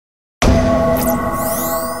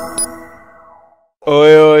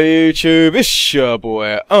Oi, oi, YouTube, it's your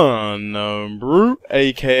boy, Unknownbrute,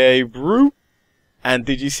 aka Brute. And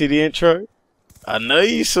did you see the intro? I know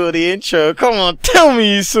you saw the intro. Come on, tell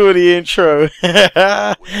me you saw the intro.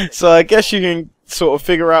 So I guess you can sort of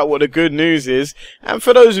figure out what the good news is. And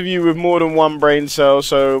for those of you with more than one brain cell,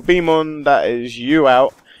 so beam on, that is you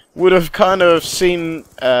out, would have kind of seen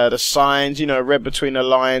the signs, you know, read between the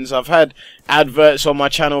lines. I've had adverts on my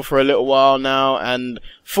channel for a little while now, and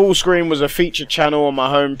Full Screen was a featured channel on my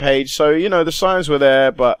homepage, so, you know, the signs were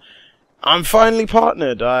there, but I'm finally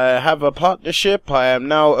partnered. I have a partnership. I am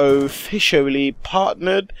now officially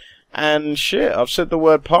partnered, and shit, I've said the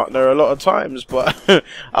word partner a lot of times, but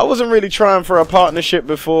I wasn't really trying for a partnership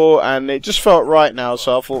before, and it just felt right now,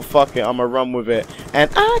 so I thought, fuck it, I'm gonna run with it,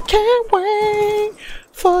 and I can't wait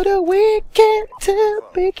for the weekend to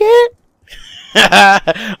begin.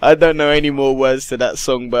 I don't know any more words to that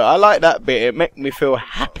song, but I like that bit. It makes me feel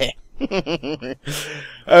happy.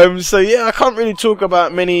 So yeah, I can't really talk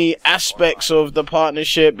about many aspects of the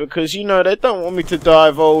partnership because, you know, they don't want me to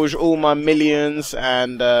divulge all my millions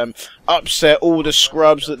and upset all the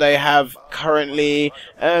scrubs that they have currently.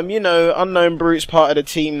 You know, Unknownbrute's part of the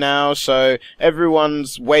team now, so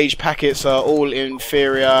everyone's wage packets are all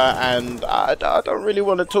inferior, and I don't really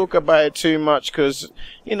want to talk about it too much because,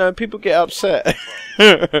 you know, people get upset.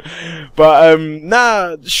 But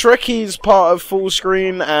nah, Shrekky's part of Full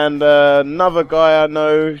Screen, and another guy I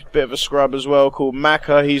know, bit of a scrub as well, called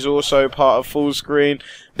Maka, he's also part of Full Screen.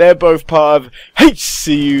 They're both part of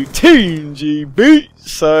HCU Team GB.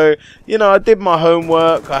 So, you know, I did my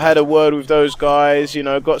homework, I had a word with those guys, you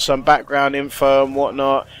know, got some background info and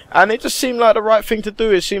whatnot, and it just seemed like the right thing to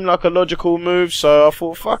do. It seemed like a logical move, so I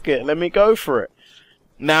thought, fuck it, let me go for it.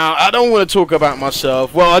 Now, I don't want to talk about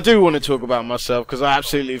myself. Well, I do want to talk about myself because I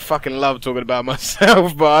absolutely fucking love talking about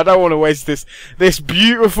myself, but I don't want to waste this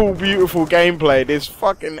beautiful, beautiful gameplay, this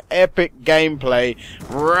fucking epic gameplay,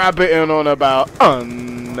 rabbiting on about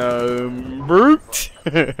Unknownbrute.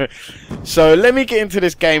 So, let me get into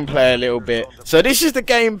this gameplay a little bit. So, this is the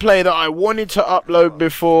gameplay that I wanted to upload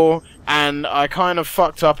before, and I kind of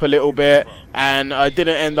fucked up a little bit, and I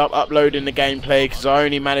didn't end up uploading the gameplay because I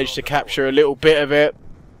only managed to capture a little bit of it.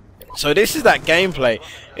 So this is that gameplay.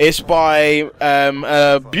 It's by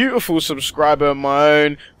a beautiful subscriber of my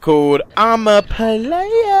own called Playa,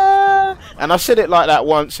 and I said it like that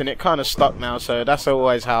once and it kind of stuck now, so that's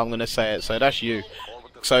always how I'm going to say it, so that's you.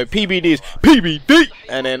 So PBD is PBD,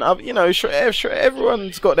 and then you know,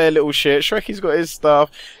 everyone's got their little shit. Shrekky's got his stuff.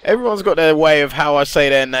 Everyone's got their way of how I say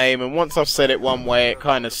their name, and once I've said it one way, it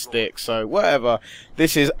kind of sticks. So whatever.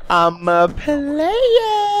 This is Playa.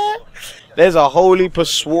 There's a whole heap of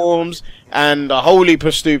swarms and a whole heap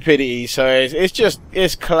of stupidity. So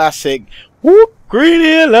it's classic. Whoop,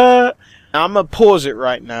 Greenie alert. Now I'm gonna pause it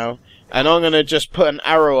right now, and I'm gonna just put an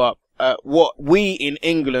arrow up at what we in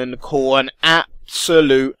England call an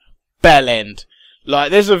absolute bellend. Like,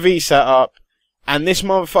 there's a VSAT up, and this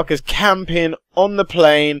motherfucker's camping on the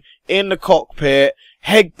plane, in the cockpit,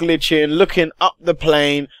 head glitching, looking up the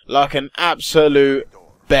plane like an absolute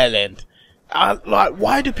bellend. Like,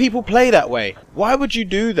 why do people play that way? Why would you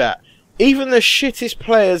do that? Even the shittest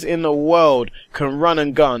players in the world can run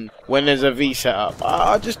and gun when there's a VSAT up.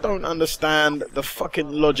 I just don't understand the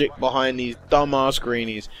fucking logic behind these dumbass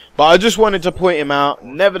greenies. But I just wanted to point him out,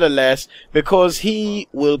 nevertheless, because he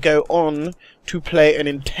will go on to play an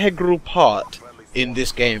integral part in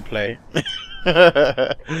this gameplay.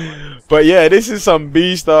 But yeah, this is some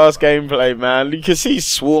beast-ass gameplay, man. You can see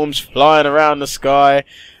swarms flying around the sky,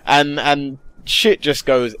 and shit just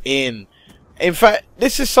goes in. In fact,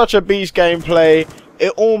 this is such a beast gameplay,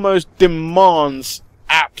 it almost demands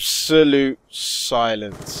absolute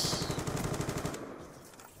silence.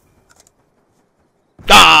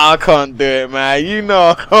 Ah, I can't do it, man. You know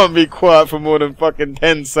I can't be quiet for more than fucking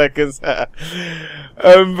 10 seconds.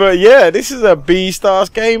 But yeah, this is a beast-ass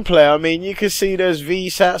gameplay. I mean, you can see there's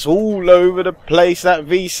VSATs all over the place. That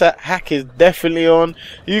VSAT hack is definitely on.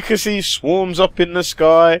 You can see swarms up in the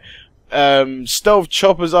sky. Stealth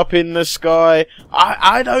choppers up in the sky.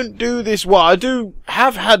 I don't do this well. I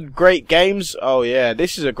have had great games. Oh yeah,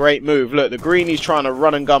 this is a great move. Look, the Greenie's trying to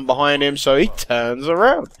run and gun behind him, so he turns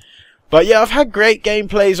around. But yeah, I've had great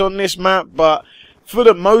gameplays on this map, but for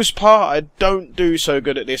the most part, I don't do so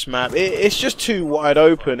good at this map. It's just too wide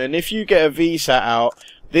open, and if you get a VSAT out,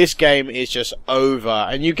 this game is just over.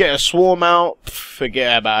 And you get a swarm out,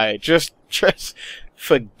 forget about it. Just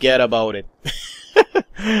forget about it.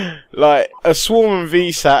 Like, a swarm and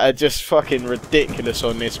VSAT are just fucking ridiculous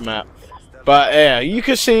on this map. But yeah, you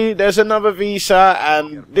can see there's another VSAT,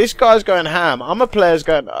 and this guy's going ham. I'm a player's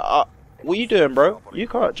going... What you doing, bro? You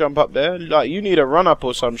can't jump up there. Like, you need a run up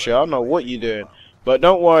or some shit. I don't know what you doing. But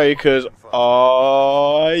don't worry, because...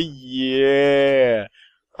 Oh, yeah.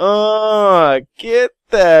 Oh, get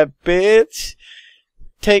that, bitch.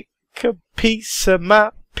 Take a piece of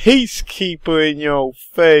my peacekeeper in your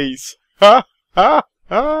face. Ha, ha,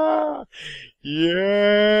 ha.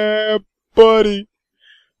 Yeah, buddy.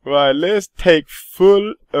 Right, let's take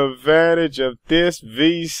full advantage of this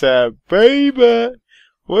visa, baby.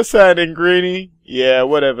 What's happening, Greenie? Yeah,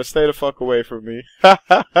 whatever. Stay the fuck away from me. Ha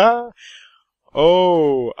ha ha.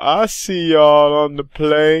 Oh, I see y'all on the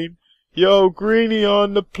plane. Yo, Greenie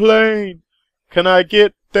on the plane. Can I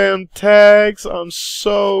get them tags? I'm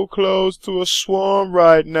so close to a swarm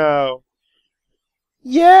right now.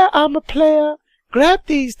 Yeah, I'm a player. Grab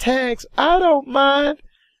these tags. I don't mind.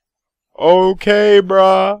 Okay,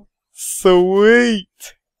 brah.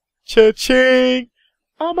 Sweet. Cha-ching.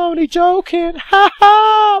 I'm only joking. Ha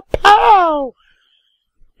ha. Pow.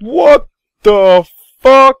 What the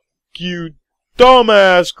fuck, you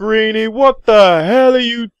dumbass Greenie? What the hell are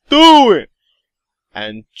you doing?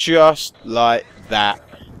 And just like that,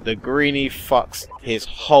 the Greenie fucks his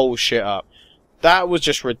whole shit up. That was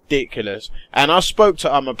just ridiculous. And I spoke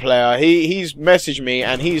to I'm a player. He's messaged me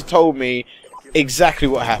and he's told me exactly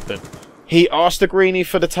what happened. He asked the Greenie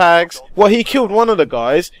for the tags. Well, he killed one of the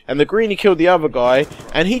guys, and the Greenie killed the other guy,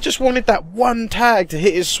 and he just wanted that one tag to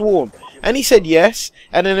hit his swarm. And he said yes,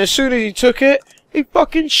 and then as soon as he took it, he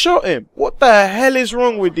fucking shot him. What the hell is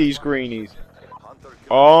wrong with these Greenies?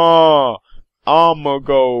 Oh, I'ma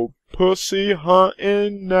go pussy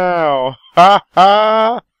hunting now. Ha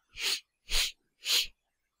ha.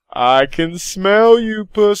 I can smell you,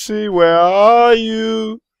 pussy. Where are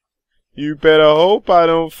you? You better hope I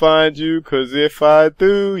don't find you, 'cause if I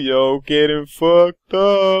do, you're getting fucked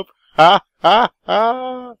up. Ha ha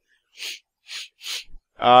ha.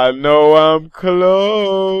 I know I'm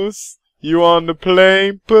close. You on the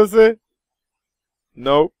plane, pussy?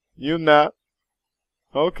 Nope, you not.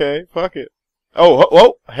 Okay, fuck it. Oh,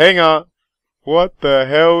 whoa, hang on. What the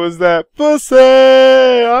hell was that? Pussy!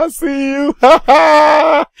 I see you. Ha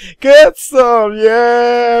ha! Get some,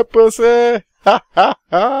 yeah, pussy. Ha ha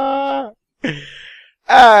ha!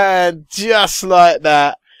 And just like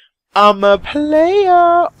that, I'm a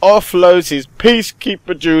player. Offloads his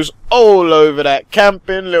peacekeeper juice all over that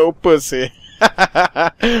camping little pussy.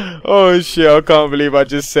 Oh shit, I can't believe I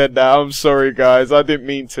just said that. I'm sorry guys, I didn't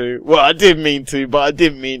mean to. Well, I did mean to, but I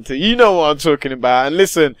didn't mean to. You know what I'm talking about. And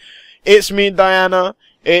listen, it's me, Diana.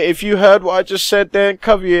 If you heard what I just said then,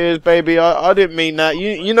 cover your ears, baby. I didn't mean that.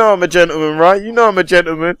 You know I'm a gentleman, right? You know I'm a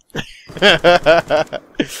gentleman.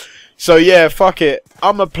 So yeah, fuck it.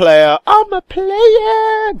 I'm a player. I'm a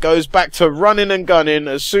player. Goes back to running and gunning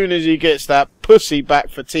as soon as he gets that pussy back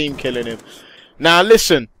for team killing him. Now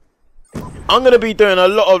listen, I'm going to be doing a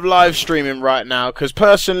lot of live streaming right now because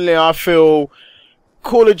personally I feel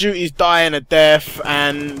Call of Duty's dying a death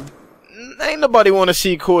and ain't nobody want to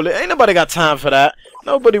see ain't nobody got time for that.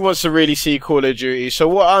 Nobody wants to really see Call of Duty. So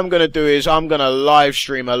what I'm going to do is I'm going to live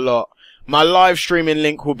stream a lot. My live streaming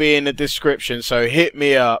link will be in the description, so hit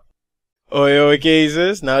me up. Oi oi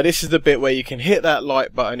geezers, now this is the bit where you can hit that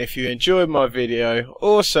like button if you enjoyed my video.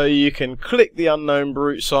 Also you can click the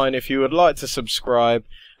Unknownbrute sign if you would like to subscribe,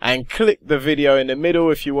 and click the video in the middle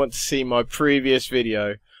if you want to see my previous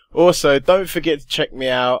video. Also don't forget to check me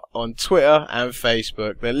out on Twitter and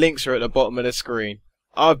Facebook, the links are at the bottom of the screen.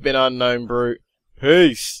 I've been Unknownbrute,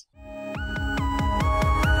 peace!